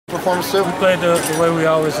performance too? We played the way we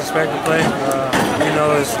always expect to play. You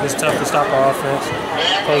know, it's tough to stop our offense.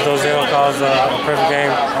 Close those in calls a perfect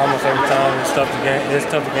game almost every time. It's tough to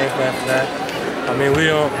game plan for that. I mean, we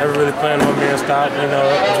don't ever really plan on being stopped. You know,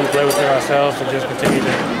 if we play within ourselves and just continue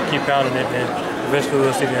to keep pounding it, and eventually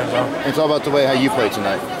we'll see the end zone. It's all about the way how you play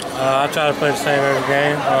tonight. I try to play the same every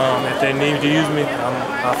game. If they need to use me,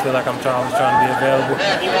 I feel like I'm always trying to be available.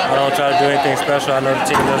 I don't try to do anything special. I know the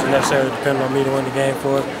team doesn't necessarily depend on me to win the game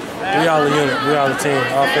for it. We all a unit. We all a team.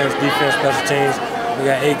 Offense, defense, special teams. We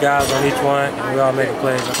got 8 guys on each one, and we all making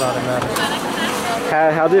plays. That's all that matters.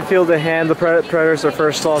 How did it feel to hand the Predators their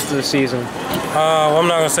first loss of the season? I'm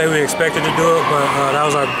not going to say we expected to do it, but that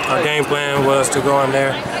was our game plan, was to go in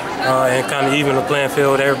there and kind of even the playing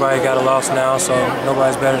field. Everybody got a loss now, so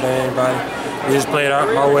nobody's better than anybody. We just played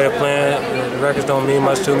our way of playing. The records don't mean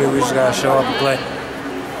much to me. We just got to show up and play.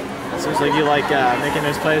 Seems like you like making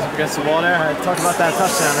those plays against the wall there. I talked about that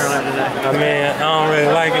touchdown earlier today. I mean, I don't really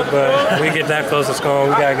like it, but we get that close to scoring,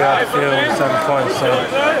 we got to get out the field with 7 points. So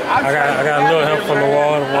I got a little help from the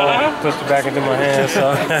wall pushed it back into my hands. So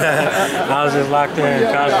I was just locked in,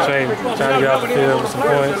 concentrating, trying to get out the field with some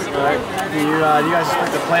points. Do you guys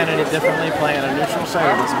expect to plan any differently, playing at a neutral site,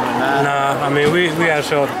 or does it really matter? Nah, I mean, we got to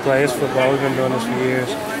show up to play. It's football. We've been doing this for years.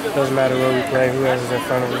 It doesn't matter where we play, who else is in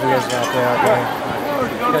front of us, who else is out there our game.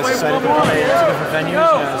 You guys excited to play in 2 different venues?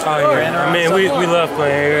 I mean, we love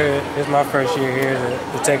playing here. It's my first year here.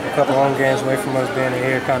 To take a couple home games away from us being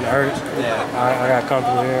here kind of hurts. Yeah. I got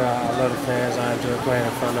comfortable here. I love the fans. I enjoy playing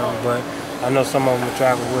in front of them. But I know some of them will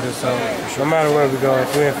travel with us. So no matter where we go,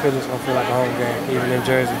 if we're in Philly, it's going to feel like a home game, even in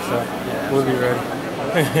Jersey. So we'll be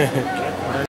ready.